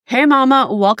Hey mama,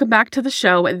 welcome back to the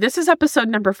show. This is episode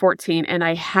number 14, and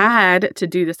I had to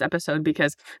do this episode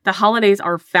because the holidays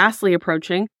are fastly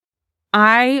approaching.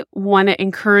 I want to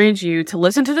encourage you to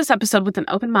listen to this episode with an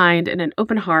open mind and an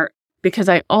open heart because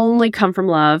I only come from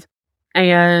love.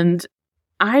 And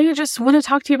I just want to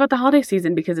talk to you about the holiday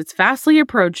season because it's fastly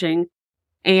approaching.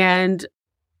 And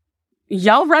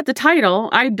y'all read the title.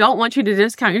 I don't want you to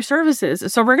discount your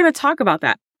services. So we're going to talk about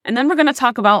that. And then we're going to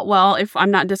talk about, well, if I'm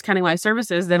not discounting my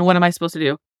services, then what am I supposed to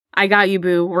do? I got you,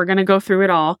 boo. We're going to go through it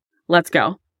all. Let's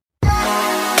go.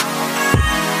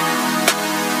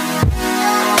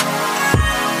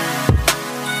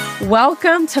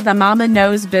 Welcome to the Mama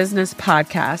Knows Business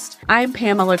Podcast. I'm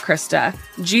Pamela Krista,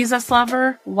 Jesus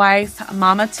lover, wife,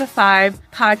 mama to 5,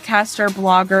 podcaster,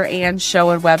 blogger, and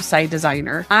show and website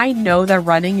designer. I know that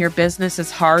running your business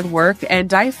is hard work,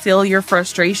 and I feel your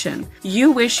frustration.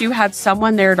 You wish you had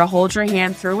someone there to hold your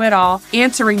hand through it all,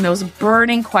 answering those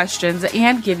burning questions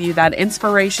and give you that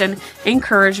inspiration,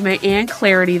 encouragement, and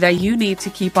clarity that you need to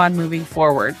keep on moving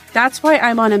forward. That's why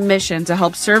I'm on a mission to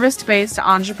help service-based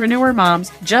entrepreneur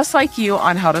moms just like you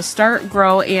on how to start,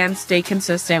 grow, and stay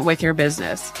consistent with your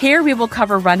business. Here we will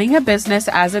cover running a business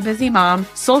as a busy mom,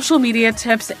 social media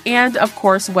tips, and of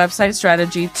course, website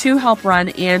strategy to help run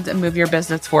and move your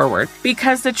business forward.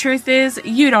 Because the truth is,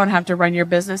 you don't have to run your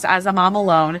business as a mom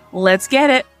alone. Let's get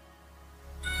it.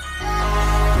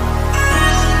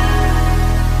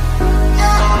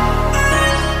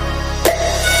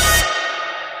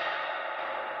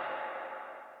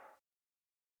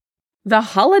 The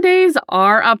holidays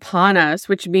are upon us,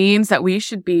 which means that we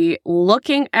should be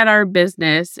looking at our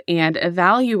business and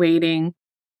evaluating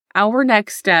our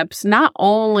next steps, not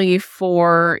only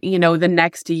for, the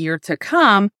next year to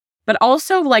come, but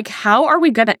also how are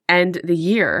we going to end the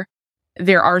year?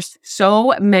 There are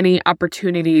so many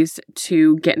opportunities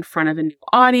to get in front of a new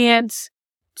audience,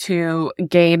 to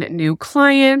gain new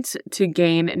clients, to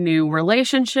gain new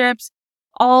relationships,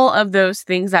 all of those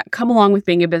things that come along with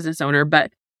being a business owner.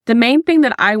 But the main thing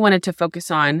that I wanted to focus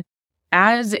on,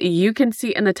 as you can see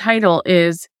in the title,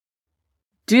 is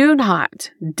do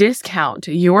not discount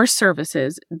your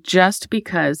services just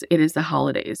because it is the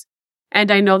holidays. And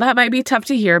I know that might be tough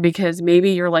to hear because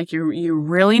maybe you're like, you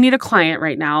really need a client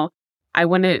right now. I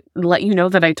want to let you know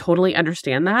that I totally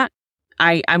understand that.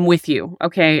 I'm with you.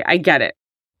 Okay, I get it.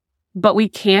 But we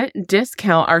can't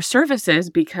discount our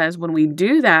services because when we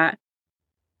do that,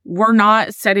 we're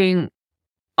not setting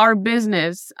our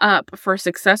business up for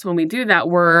success. When we do that,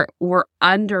 we're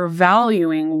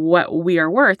undervaluing what we are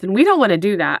worth, and we don't want to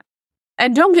do that.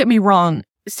 And don't get me wrong,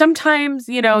 sometimes,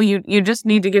 you just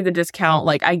need to give the discount.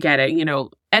 I get it,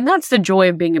 and that's the joy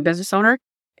of being a business owner,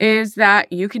 is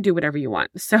that you can do whatever you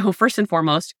want. So first and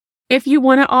foremost, if you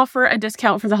want to offer a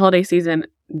discount for the holiday season,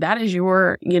 that is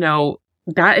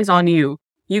that is on you.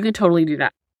 You can totally do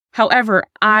that. However,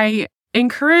 I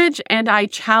encourage and I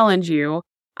challenge you,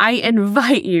 I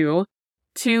invite you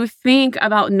to think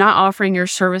about not offering your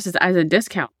services as a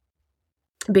discount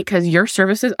because your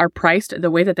services are priced the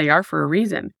way that they are for a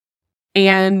reason.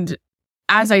 And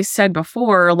as I said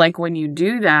before, when you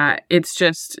do that, it's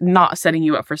just not setting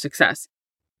you up for success.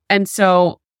 And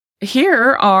so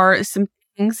here are some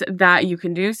things that you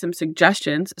can do, some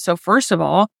suggestions. So first of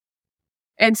all,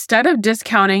 instead of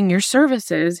discounting your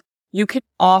services, you can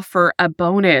offer a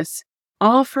bonus.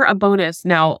 Offer a bonus.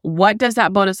 Now, what does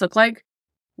that bonus look like?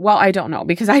 Well, I don't know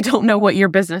because I don't know what your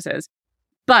business is.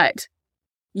 But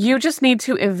you just need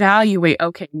to evaluate,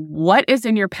 okay, what is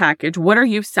in your package? What are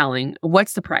you selling?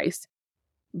 What's the price?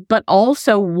 But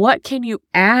also, what can you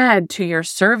add to your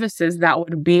services that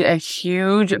would be a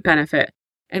huge benefit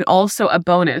and also a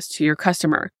bonus to your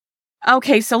customer?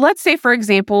 Okay, so let's say, for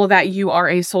example, that you are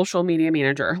a social media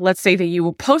manager. Let's say that you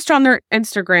will post on their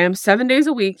Instagram 7 days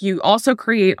a week. You also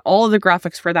create all of the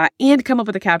graphics for that and come up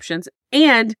with the captions,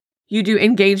 and you do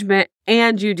engagement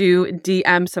and you do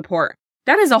DM support.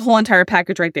 That is a whole entire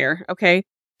package right there, okay?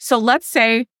 So let's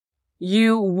say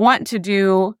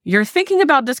you're thinking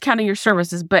about discounting your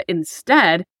services, but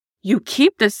instead you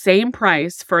keep the same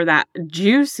price for that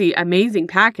juicy, amazing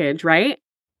package, right?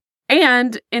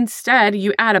 And instead,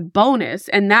 you add a bonus,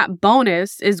 and that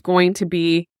bonus is going to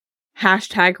be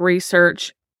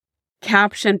 #research,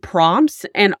 caption prompts,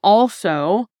 and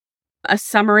also a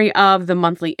summary of the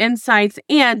monthly insights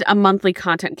and a monthly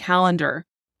content calendar.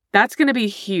 That's going to be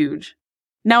huge.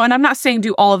 Now, and I'm not saying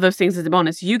do all of those things as a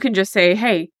bonus. You can just say,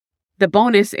 hey, the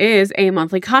bonus is a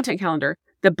monthly content calendar.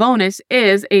 The bonus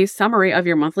is a summary of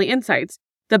your monthly insights.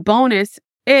 The bonus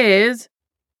is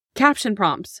caption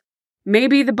prompts.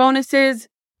 Maybe the bonus is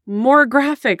more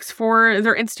graphics for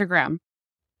their Instagram.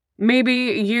 maybe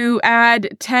you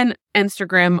add 10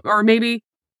 Instagram, or maybe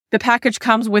the package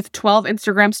comes with 12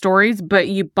 Instagram stories, but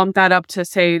you bump that up to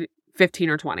say 15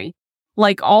 or 20.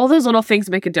 Like, all those little things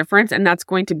make a difference. And that's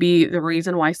going to be the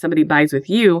reason why somebody buys with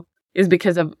you, is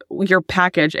because of your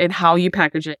package and how you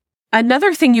package it.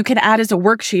 Another thing you can add is a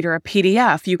worksheet or a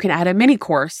PDF. You can add a mini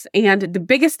course. And the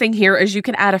biggest thing here is you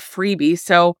can add a freebie.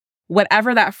 So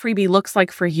whatever that freebie looks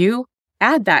like for you,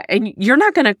 add that. And you're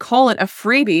not going to call it a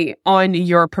freebie on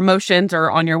your promotions or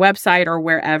on your website or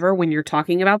wherever when you're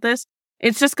talking about this.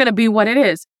 It's just going to be what it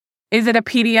is. Is it a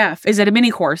PDF? Is it a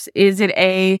mini course? Is it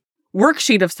a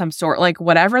worksheet of some sort? Like,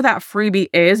 whatever that freebie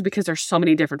is, because there's so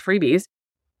many different freebies,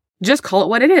 just call it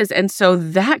what it is. And so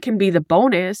that can be the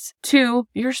bonus to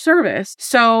your service.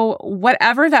 So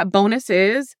whatever that bonus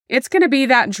is, it's going to be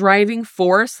that driving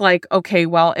force. Like, okay,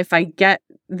 well, if I get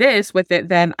this with it,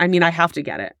 then I have to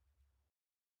get it.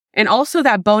 And also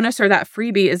that bonus or that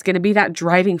freebie is going to be that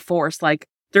driving force. Like,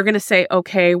 they're going to say,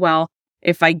 okay, well,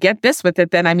 if I get this with it,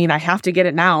 then I have to get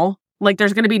it now. Like,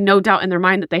 there's going to be no doubt in their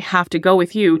mind that they have to go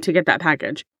with you to get that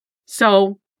package.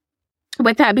 So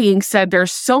with that being said,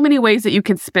 there's so many ways that you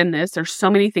can spin this. There's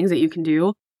so many things that you can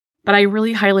do, but I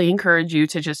really highly encourage you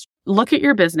to just look at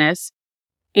your business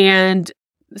and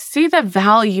see the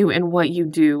value in what you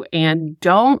do, and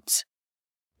don't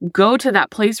go to that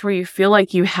place where you feel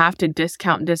like you have to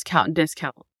discount.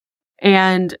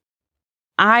 And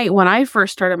when I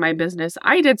first started my business,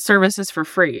 I did services for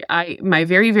free. My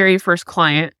very, very first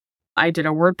client, I did a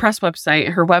WordPress website.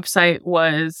 Her website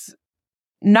was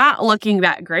not looking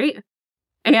that great.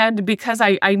 And because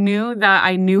I knew that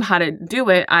I knew how to do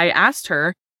it, I asked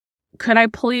her, could I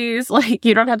please, like,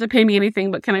 you don't have to pay me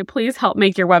anything, but can I please help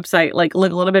make your website like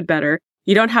look a little bit better?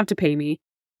 You don't have to pay me.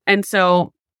 And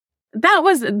so that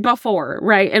was before,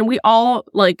 right? And we all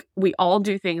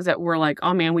do things that we're like,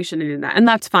 oh man, we shouldn't have done that. And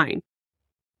that's fine.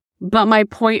 But my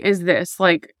point is this,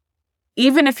 like,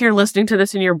 even if you're listening to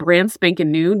this and you're brand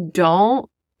spanking new, don't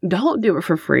do it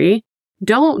for free.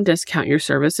 Don't discount your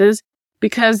services,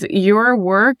 because your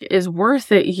work is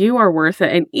worth it. You are worth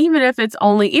it. And even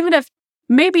if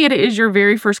maybe it is your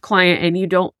very first client and you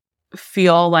don't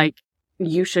feel like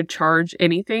you should charge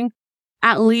anything,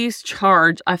 at least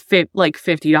charge like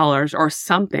 $50 or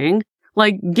something.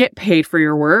 Like, get paid for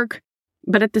your work.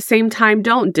 But at the same time,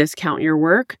 don't discount your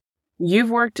work.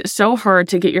 You've worked so hard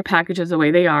to get your packages the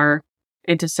way they are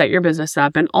and to set your business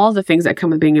up and all the things that come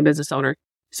with being a business owner.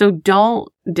 So don't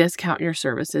discount your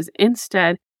services.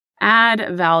 Instead,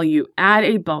 add value, add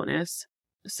a bonus.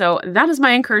 So that is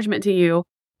my encouragement to you.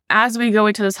 As we go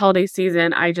into this holiday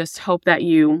season, I just hope that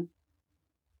you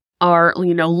are,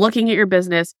 looking at your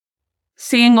business,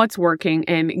 seeing what's working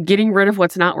and getting rid of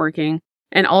what's not working.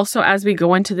 And also, as we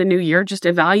go into the new year, just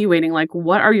evaluating, like,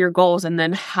 what are your goals and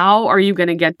then how are you going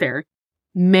to get there?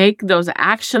 Make those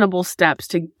actionable steps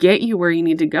to get you where you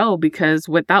need to go, because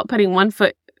without putting one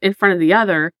foot in front of the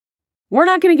other, we're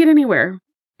not going to get anywhere.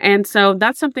 And so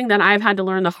that's something that I've had to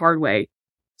learn the hard way.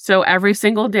 So every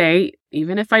single day,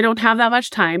 even if I don't have that much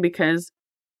time, because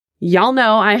y'all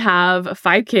know I have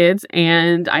 5 kids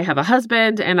and I have a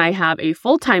husband and I have a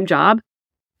full-time job,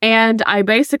 and I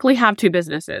basically have 2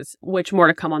 businesses, which more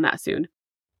to come on that soon.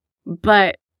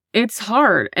 But it's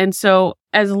hard. And so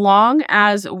as long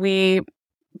as we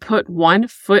put one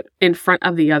foot in front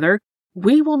of the other,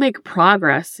 we will make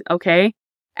progress. Okay.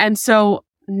 And so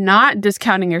not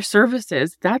discounting your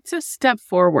services, that's a step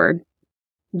forward.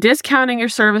 Discounting your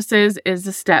services is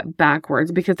a step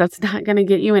backwards, because that's not going to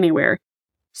get you anywhere.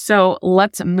 So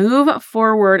let's move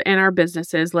forward in our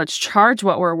businesses. Let's charge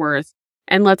what we're worth,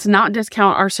 and let's not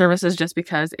discount our services just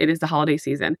because it is the holiday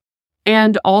season.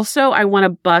 And also, I want to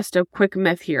bust a quick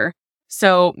myth here.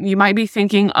 So you might be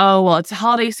thinking, oh, well, it's a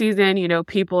holiday season.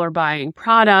 People are buying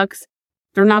products.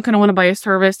 They're not going to want to buy a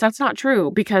service. That's not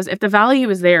true, because if the value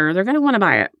is there, they're going to want to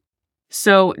buy it.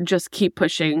 So just keep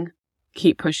pushing,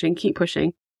 keep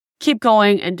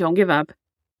going, and don't give up.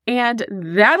 And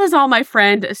that is all, my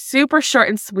friend. Super short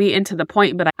and sweet and to the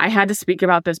point, but I had to speak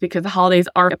about this because the holidays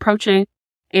are approaching.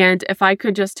 And if I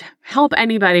could just help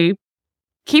anybody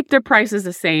keep their prices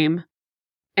the same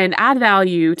and add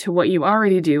value to what you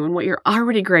already do and what you're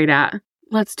already great at,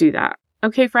 let's do that.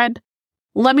 Okay, friend?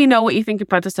 Let me know what you think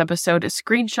about this episode.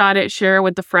 Screenshot it, share it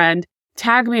with a friend,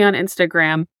 tag me on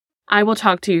Instagram. I will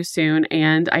talk to you soon,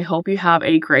 and I hope you have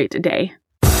a great day.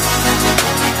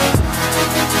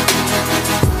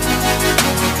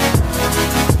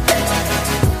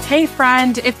 Hey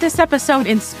friend, if this episode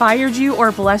inspired you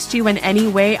or blessed you in any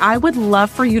way, I would love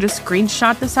for you to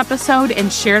screenshot this episode and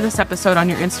share this episode on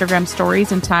your Instagram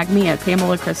stories and tag me at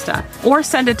Pamela Krista. Or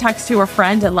send a text to a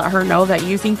friend and let her know that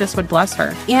you think this would bless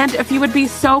her. And if you would be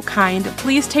so kind,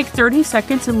 please take 30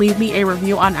 seconds and leave me a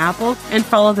review on Apple and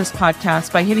follow this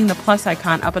podcast by hitting the plus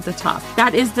icon up at the top.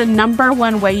 That is the number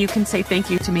one way you can say thank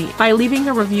you to me. By leaving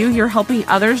a review, you're helping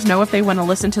others know if they want to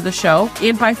listen to the show.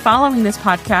 And by following this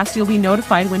podcast, you'll be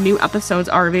notified when new episodes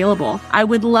are available. I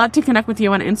would love to connect with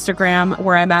you on Instagram,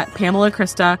 where I'm at Pamela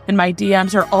Krista, and my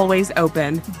DMs are always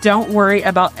open. Don't worry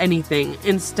about anything.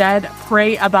 Instead,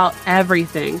 pray about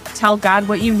everything. Tell God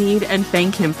what you need and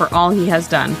thank Him for all He has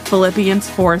done. Philippians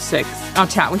 4:6. I'll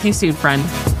chat with you soon,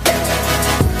 friend.